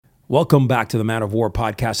Welcome back to the Man of War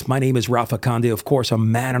podcast. My name is Rafa Conde, of course, a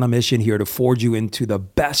man on a mission here to forge you into the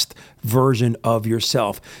best version of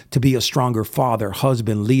yourself, to be a stronger father,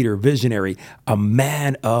 husband, leader, visionary, a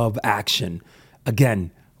man of action.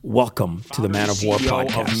 Again, welcome to the Man of War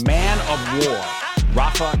podcast. Of Man of War,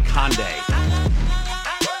 Rafa Conde.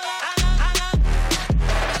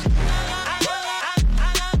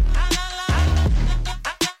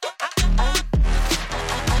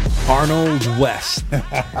 Arnold West.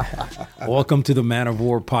 Welcome to the Man of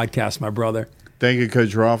War podcast, my brother. Thank you,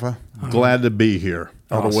 Coach Rafa. Glad to be here,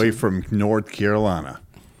 all the way from North Carolina.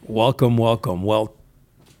 Welcome, welcome. Well,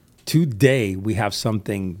 today we have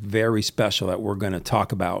something very special that we're going to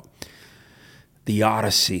talk about. The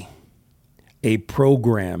Odyssey, a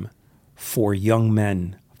program for young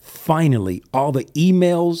men. Finally, all the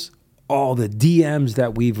emails, all the DMs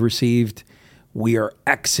that we've received, we are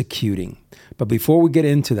executing. But before we get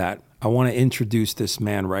into that, I want to introduce this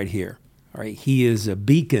man right here. All right, he is a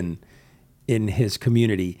beacon in his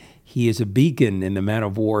community. He is a beacon in the Man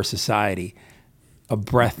of War society, a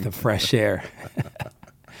breath of fresh air.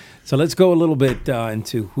 So let's go a little bit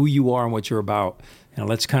into who you are and what you're about. And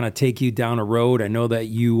let's kind of take you down a road. I know that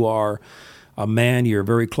you are a man, you're a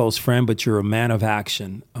very close friend, but you're a man of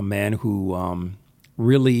action, a man who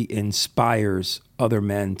really inspires other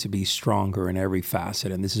men to be stronger in every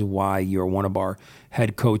facet. And this is why you're one of our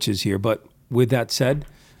head coaches here. But with that said,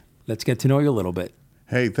 let's get to know you a little bit.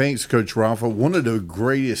 Hey, thanks, Coach Rafa. One of the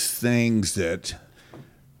greatest things that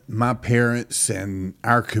my parents and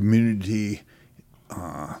our community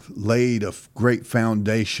laid a great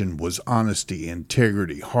foundation was honesty,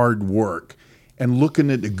 integrity, hard work, and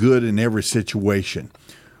looking at the good in every situation.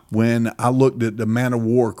 When I looked at the Man of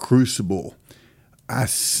War Crucible, I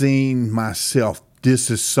seen myself,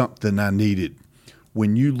 this is something I needed.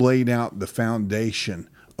 When you laid out the foundation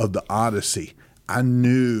of the Odyssey, I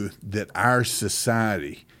knew that our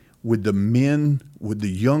society, with the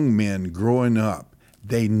young men growing up,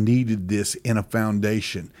 they needed this in a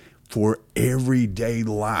foundation for everyday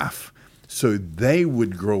life. So they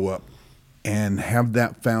would grow up and have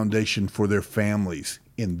that foundation for their families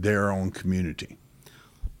in their own community.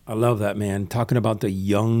 I love that, man. Talking about the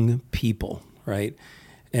young people, right?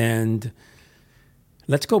 And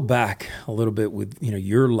let's go back a little bit with,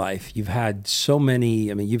 your life. You've had so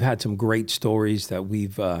many, you've had some great stories that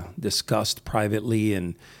we've discussed privately,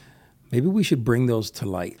 and maybe we should bring those to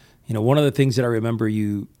light. One of the things that I remember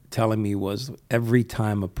you telling me was every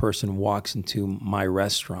time a person walks into my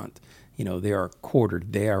restaurant, they are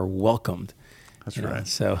quartered, they are welcomed. That's right.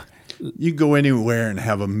 So you go anywhere and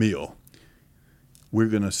have a meal. We're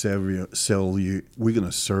going to serve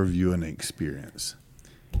you an experience.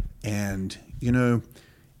 And,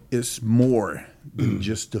 it's more than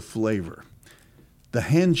just the flavor. The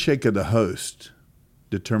handshake of the host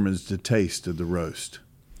determines the taste of the roast.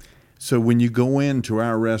 So when you go into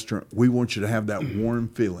our restaurant, we want you to have that warm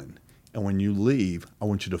feeling. And when you leave, I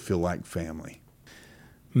want you to feel like family.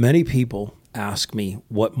 Many people ask me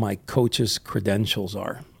what my coach's credentials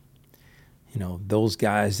are. Those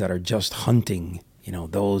guys that are just hunting,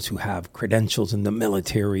 those who have credentials in the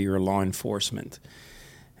military or law enforcement.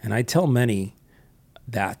 And I tell many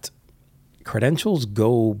that credentials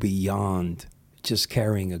go beyond just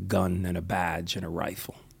carrying a gun and a badge and a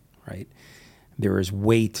rifle, right? There is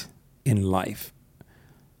weight in life.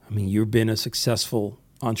 You've been a successful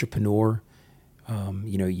entrepreneur.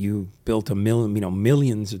 You built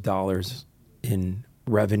millions of dollars in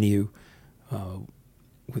revenue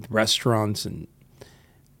with restaurants. And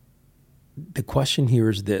the question here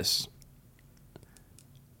is this.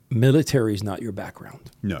 Military is not your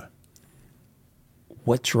background. No.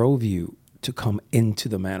 What drove you to come into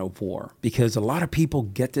the Man of War? Because a lot of people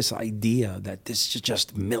get this idea that this is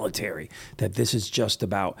just military, that this is just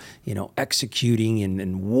about, executing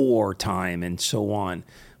in wartime and so on.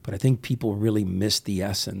 But I think people really miss the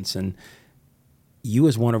essence. And you,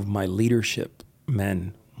 as one of my leadership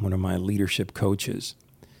men, one of my leadership coaches,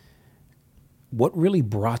 what really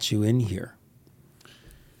brought you in here?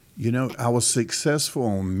 I was successful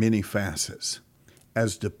on many facets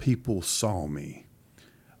as the people saw me.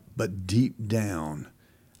 But deep down,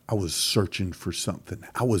 I was searching for something.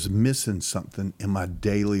 I was missing something in my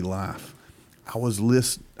daily life. I was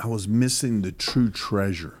missing the true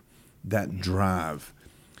treasure, that drive.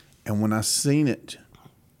 And when I seen it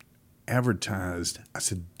advertised, I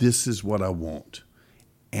said, this is what I want.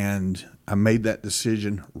 And I made that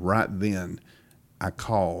decision right then. I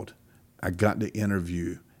called. I got the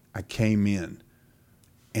interview. I came in.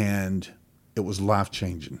 And it was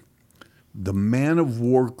life-changing. The Man of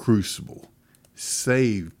War Crucible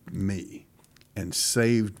saved me and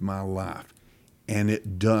saved my life. and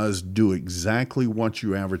it does do exactly what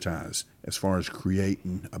you advertise as far as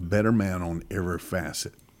creating a better man on every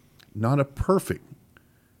facet. Not a perfect,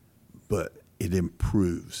 but it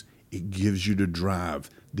improves. It gives you the drive,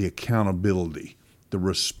 the accountability, the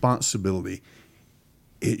responsibility.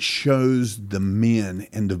 It shows the men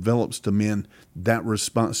and develops the men that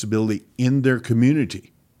responsibility in their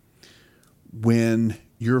community. When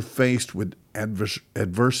you're faced with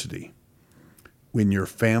adversity, when you're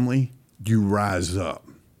family, you rise up.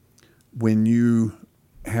 When you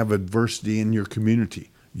have adversity in your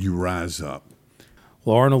community, you rise up.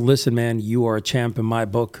 Well, Arnold, listen, man, you are a champ in my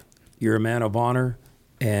book. You're a man of honor.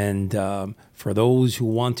 And for those who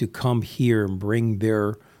want to come here and bring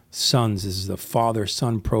their sons, this is the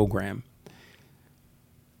father-son program,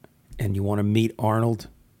 and you want to meet Arnold,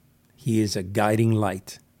 he is a guiding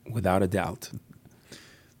light, without a doubt.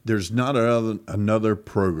 There's not another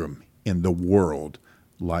program in the world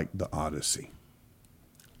like the Odyssey.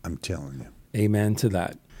 I'm telling you. Amen to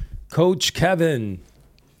that. Coach Kevin.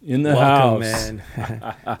 In the Welcome, house.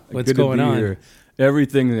 Man. What's Good going to be on? Here.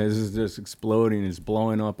 Everything is just exploding. It's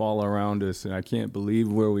blowing up all around us, and I can't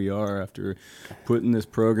believe where we are after putting this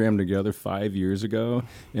program together 5 years ago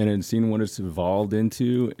and seeing what it's evolved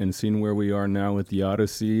into and seeing where we are now with the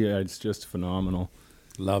Odyssey. It's just phenomenal.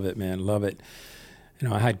 Love it, man. Love it. You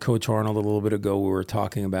know, I had Coach Arnold a little bit ago. We were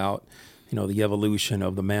talking about, you know, the evolution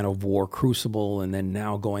of the Man of War Crucible and then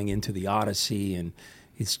now going into the Odyssey, and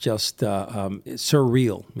it's just it's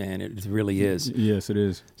surreal, man. It really is. Yes, it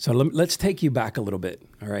is. So let's take you back a little bit,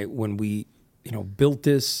 all right? When we, you know, built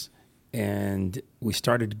this and we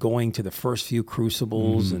started going to the first few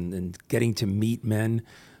crucibles and getting to meet men,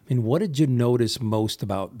 I mean, what did you notice most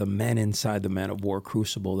about the men inside the Man of War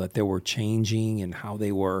Crucible that they were changing and how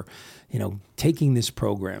they were, you know, taking this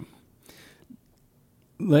program?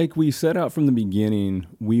 Like we set out from the beginning,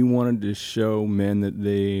 we wanted to show men that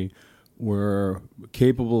they were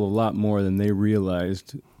capable of a lot more than they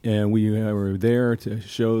realized, and we were there to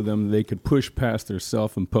show them they could push past their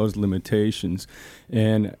self-imposed limitations,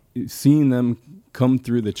 and seeing them come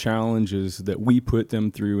through the challenges that we put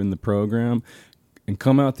them through in the program and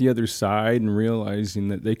come out the other side and realizing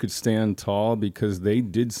that they could stand tall because they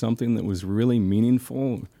did something that was really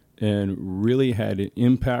meaningful and really had an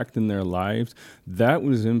impact in their lives. That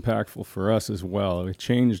was impactful for us as well. It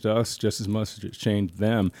changed us just as much as it changed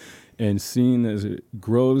them. And seeing as it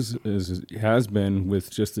grows as it has been with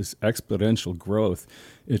just this exponential growth,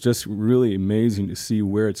 it's just really amazing to see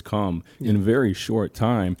where it's come in a very short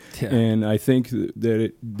time. Yeah. And I think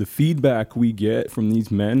that the feedback we get from these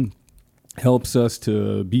men helps us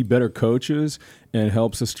to be better coaches and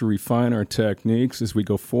helps us to refine our techniques as we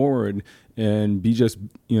go forward and be just,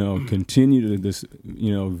 you know, continue to this,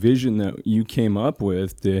 you know, vision that you came up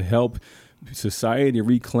with to help society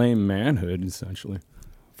reclaim manhood, essentially.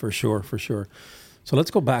 For sure, for sure. So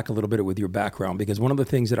let's go back a little bit with your background, because one of the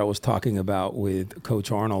things that I was talking about with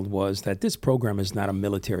Coach Arnold was that this program is not a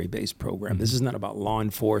military-based program. This is not about law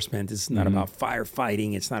enforcement. This is not about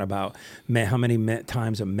firefighting. It's not about how many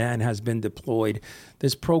times a man has been deployed.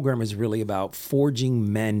 This program is really about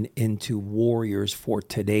forging men into warriors for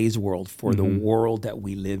today's world, for the world that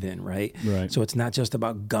we live in, right? So it's not just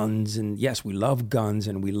about guns, and yes, we love guns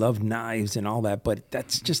and we love knives and all that, but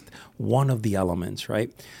that's just one of the elements,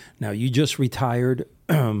 right? Now, you just retired.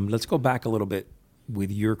 Let's go back a little bit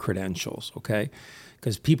with your credentials, okay?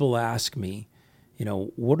 Because people ask me, you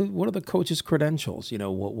know, what are the coaches' credentials? You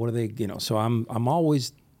know, what are they? You know, so I'm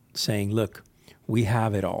always saying, look, we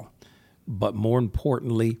have it all, but more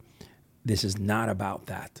importantly, this is not about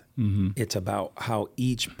that. It's about how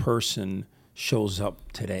each person shows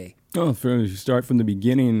up today. Oh, if you start from the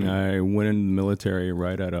beginning, I went in the military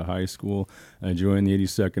right out of high school. I joined the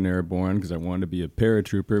 82nd Airborne because I wanted to be a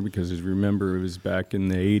paratrooper because, as you remember, it was back in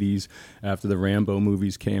the 80s after the Rambo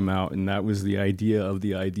movies came out, and that was the idea of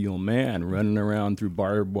the ideal man, running around through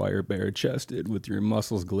barbed wire bare-chested with your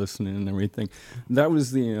muscles glistening and everything. That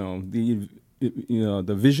was the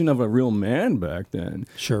vision of a real man back then.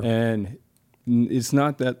 Sure. And it's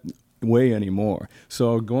not that way anymore.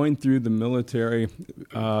 So going through the military,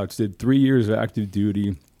 did 3 years of active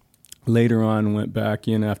duty. Later on, went back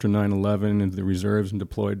in after 9/11 into the reserves and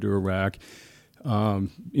deployed to Iraq.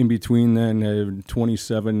 In between then,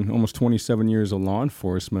 almost 27 years of law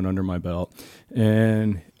enforcement under my belt.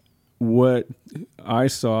 And what I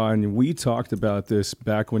saw, and we talked about this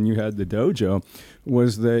back when you had the dojo,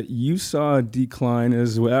 was that you saw a decline,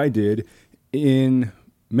 as I did, in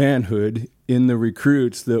manhood in the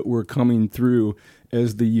recruits that were coming through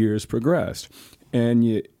as the years progressed. And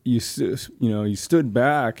you stood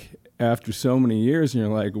back after so many years and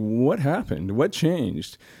you're like, what happened? What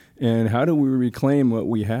changed? and how do we reclaim what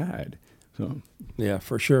we had? So, Yeah,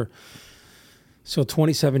 for sure. So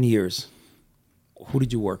 27 years. Who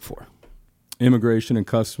did you work for? Immigration and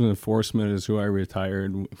Customs Enforcement is who I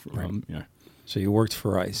retired from. Right. Yeah. So you worked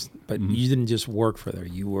for ICE, but you didn't just work for there.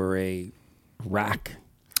 You were a rack.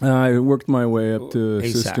 I worked my way up to ASAP.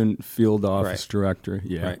 Assistant Field Office Director.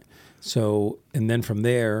 Yeah. Right. So, and then from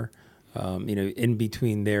there, in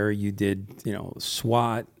between there, you did,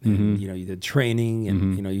 SWAT, and, you did training,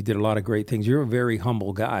 and, you did a lot of great things. You're a very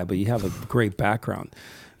humble guy, but you have a great background.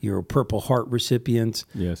 You're a Purple Heart recipient.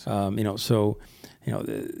 Yes.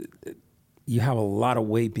 You have a lot of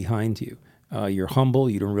weight behind you. You're humble.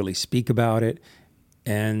 You don't really speak about it.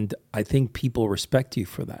 And I think people respect you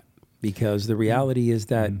for that, because the reality is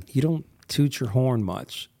that you don't toot your horn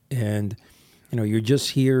much. And, you're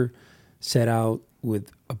just here set out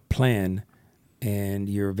with a plan, and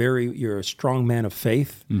you're a strong man of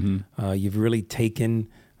faith. You've really taken,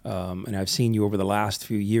 and I've seen you over the last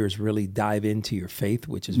few years really dive into your faith,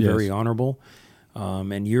 which is very honorable.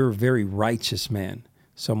 And you're a very righteous man,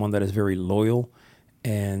 someone that is very loyal.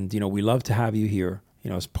 And, we love to have you here,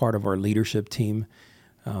 as part of our leadership team.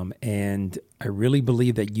 And I really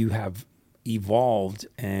believe that you have evolved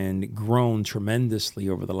and grown tremendously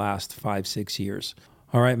over the last 5-6 years.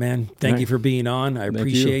 All right, man. Thank you for being on. I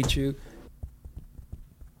appreciate you.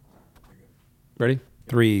 Ready?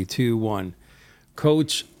 3, 2, 1.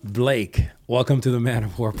 Coach Blake, welcome to the Man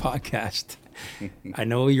of War podcast. I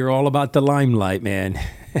know you're all about the limelight, man.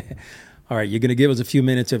 All right, you're going to give us a few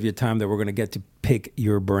minutes of your time that we're going to get to pick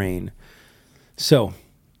your brain. So,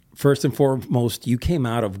 first and foremost, you came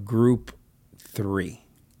out of Group 3.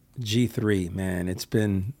 G3, man. It's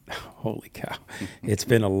been, holy cow, it's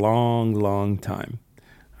been a long, long time.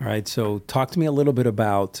 All right, so talk to me a little bit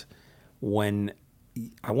about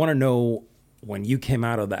I want to know when you came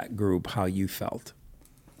out of that group, how you felt.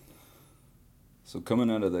 So coming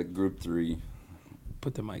out of that Group 3.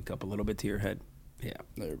 Put the mic up a little bit to your head. Yeah.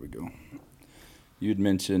 There we go. You'd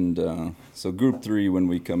mentioned, so Group 3, when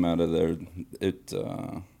we come out of there, it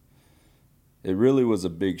really was a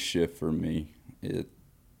big shift for me.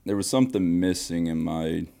 There was something missing in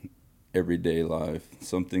my everyday life,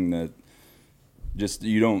 something that just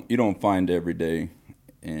you don't find every day.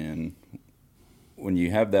 And when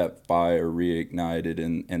you have that fire reignited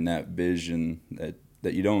and that vision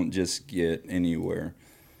that you don't just get anywhere,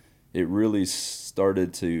 it really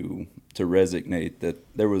started to resonate that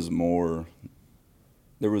there was more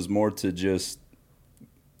to just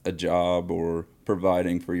a job or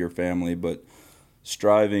providing for your family, but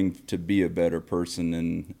striving to be a better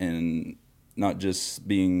person and not just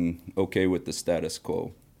being okay with the status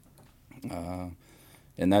quo.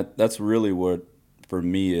 And that's really what for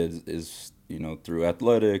me is through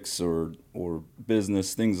athletics or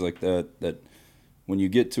business, things like that when you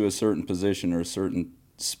get to a certain position or a certain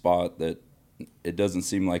spot that it doesn't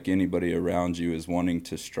seem like anybody around you is wanting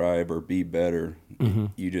to strive or be better,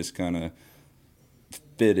 you just kind of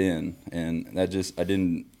fit in, and I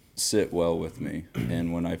didn't sit well with me.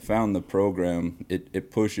 And when I found the program,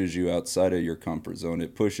 it pushes you outside of your comfort zone.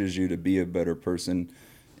 It pushes you to be a better person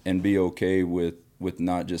and be okay with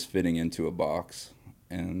not just fitting into a box.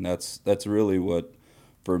 And that's really what,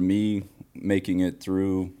 for me, making it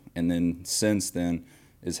through, and then since then,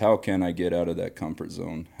 is how can I get out of that comfort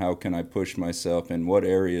zone? How can I push myself? In what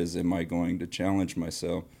areas am I going to challenge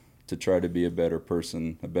myself to try to be a better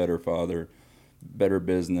person, a better father, better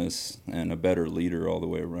business, and a better leader all the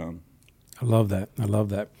way around? I love that.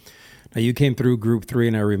 Now, you came through Group 3,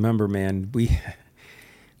 and I remember, man, we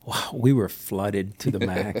were flooded to the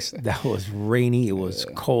max. That was rainy. It was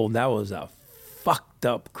cold. That was a fucked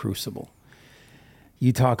up crucible.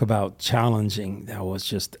 You talk about challenging. That was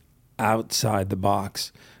just outside the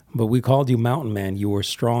box. But we called you Mountain Man. You were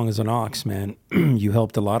strong as an ox, man. You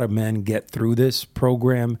helped a lot of men get through this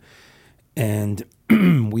program. And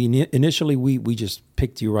initially we just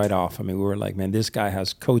picked you right off. I mean, we were like, man, this guy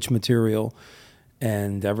has coach material.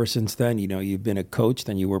 And ever since then, you've been a coach.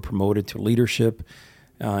 Then you were promoted to leadership.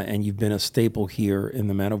 And you've been a staple here in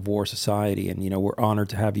the Men of War Society. And, we're honored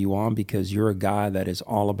to have you on because you're a guy that is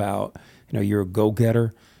all about, you're a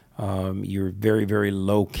go-getter. You're very, very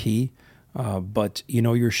low key, but you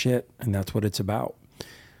know your shit, and that's what it's about.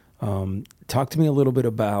 Talk to me a little bit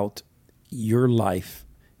about your life,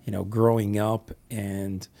 growing up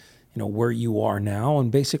and, where you are now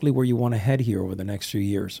and basically where you want to head here over the next few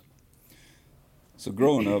years. So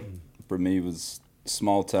growing up for me was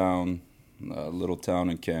small town, little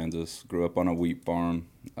town in Kansas. Grew up on a wheat farm.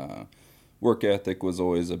 Work ethic was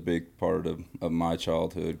always a big part of my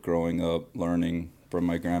childhood, growing up, learning from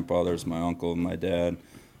my grandfathers, my uncle, and my dad.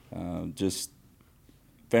 Just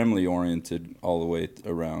family oriented all the way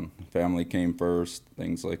around. Family came first,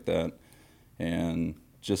 things like that. And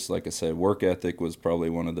just like I said, work ethic was probably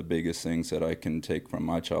one of the biggest things that I can take from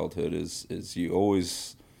my childhood is you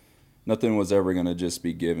always, nothing was ever going to just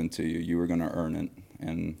be given to you. You were going to earn it.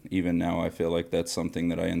 And even now I feel like that's something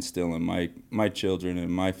that I instill in my children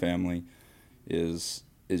and my family is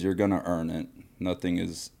you're going to earn it. Nothing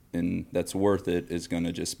is that's worth it is going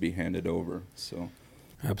to just be handed over. So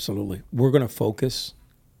absolutely. We're going to focus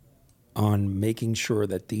on making sure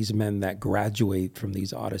that these men that graduate from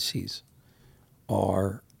these Odysseys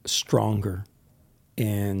are stronger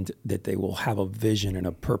and that they will have a vision and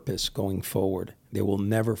a purpose going forward. They will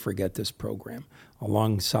never forget this program.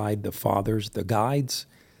 Alongside the fathers, the guides,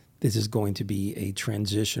 this is going to be a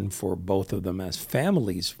transition for both of them as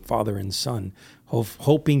families, father and son,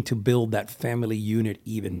 hoping to build that family unit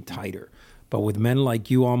even tighter. But with men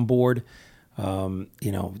like you on board,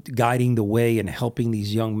 guiding the way and helping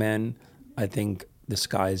these young men, I think the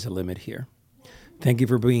sky is the limit here. Thank you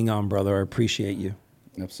for being on, brother. I appreciate you.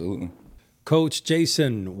 absolutely. Coach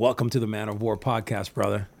Jason, welcome to the Man of War podcast,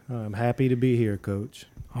 brother. I'm happy to be here, Coach.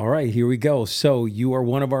 All right, here we go. So you are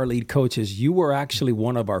one of our lead coaches. You were actually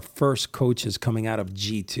one of our first coaches coming out of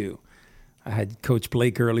G2. I had Coach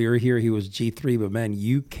Blake earlier here. He was G3, but man,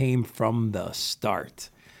 you came from the start.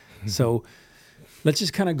 So let's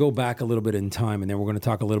just kind of go back a little bit in time, and then we're going to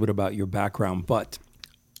talk a little bit about your background. But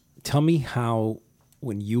tell me how,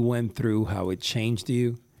 when you went through, how it changed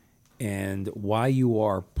you and why you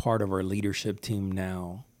are part of our leadership team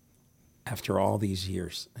now after all these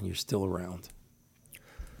years and you're still around.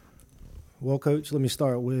 Well, Coach, let me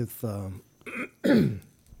start with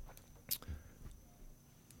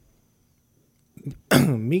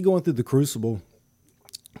me going through the crucible.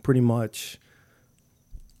 Pretty much,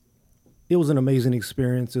 it was an amazing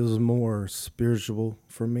experience. It was more spiritual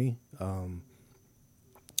for me.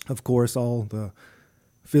 Of course, all the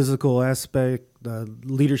physical aspect, the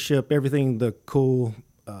leadership, everything, the cool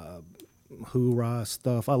hoorah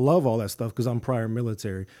stuff. I love all that stuff because I'm prior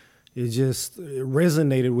military. It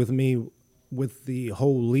resonated with me with the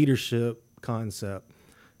whole leadership concept,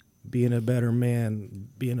 being a better man,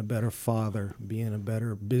 being a better father, being a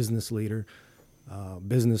better business leader,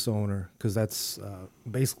 business owner, because that's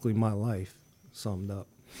basically my life summed up.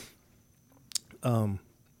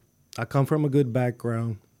 I come from a good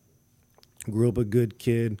background, grew up a good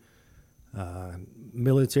kid,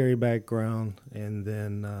 military background, and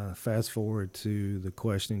then fast forward to the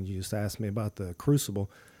question you just asked me about the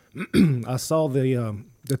crucible. I saw the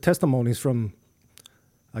testimonies from,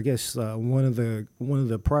 I guess, one of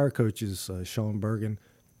the prior coaches, Sean Bergen,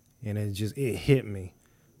 and it hit me.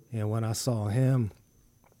 And when I saw him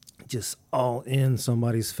just all in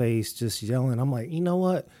somebody's face, just yelling, I'm like, you know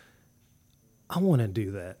what? I want to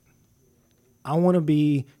do that. I want to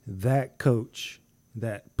be that coach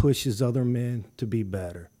that pushes other men to be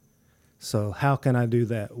better. So how can I do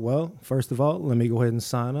that? Well, first of all, let me go ahead and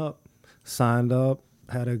sign up. Signed up.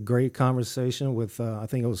 Had a great conversation with, I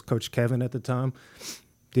think it was Coach Kevin at the time.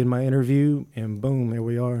 Did my interview, and boom, there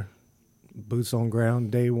we are. Boots on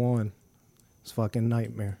ground, day one. It's fucking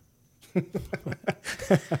nightmare.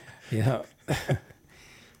 Yeah.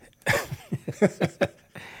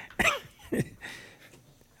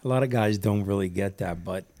 A lot of guys don't really get that,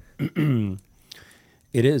 but it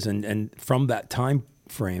is. And from that time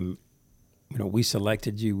frame, we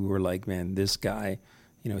selected you. We were like, man, this guy,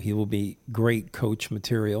 he will be great coach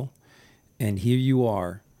material. And here you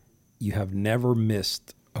are. You have never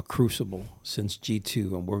missed a crucible since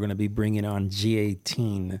G2, and we're going to be bringing on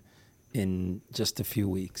G18 in just a few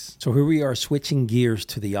weeks. So here we are switching gears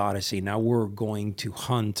to the Odyssey. Now we're going to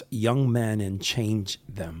hunt young men and change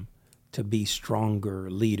them to be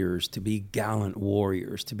stronger leaders, to be gallant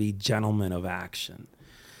warriors, to be gentlemen of action.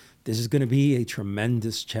 This is going to be a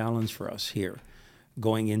tremendous challenge for us here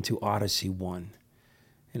going into Odyssey 1.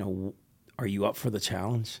 Are you up for the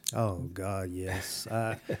challenge? Oh, God, yes.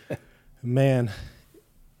 Man,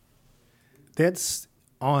 that's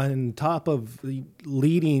on top of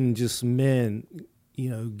leading just men,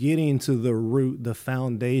 getting to the root, the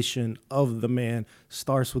foundation of the man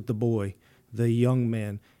starts with the boy, the young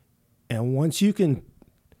man. And once you can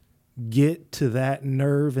get to that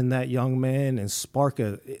nerve in that young man and spark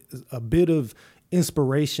a bit of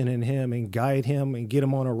inspiration in him and guide him and get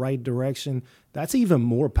him on a right direction, that's even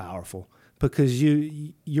more powerful because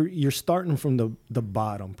you're starting from the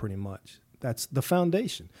bottom pretty much. That's the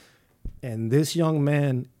foundation. And this young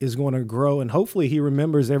man is going to grow, and hopefully he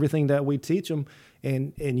remembers everything that we teach him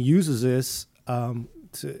and uses this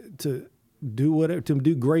to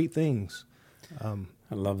do great things.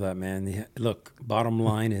 I love that, man. Look, bottom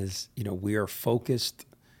line is, we are focused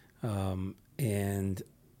and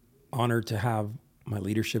honored to have my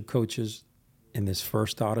leadership coaches in this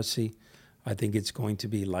first Odyssey. I think it's going to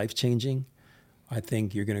be life-changing. I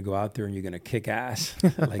think you're going to go out there and you're going to kick ass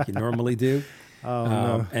like you normally do.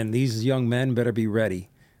 No. And these young men better be ready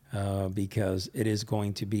because it is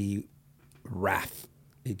going to be wrath,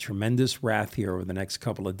 a tremendous wrath here over the next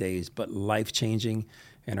couple of days, but life-changing.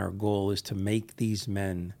 And our goal is to make these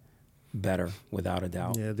men better, without a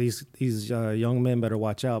doubt. Yeah, these young men better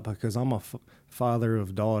watch out because I'm a father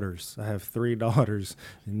of daughters. I have 3 daughters,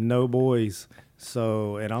 and no boys.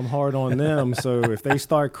 So, and I'm hard on them. So if they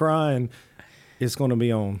start crying, it's going to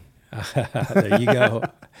be on. There you go.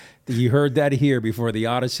 You heard that here before the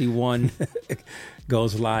Odyssey 1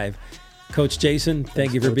 goes live. Coach Jason,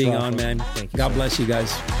 thank you for Coach being Rafa. on, man. Thank you, God sir. bless you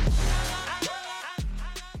guys.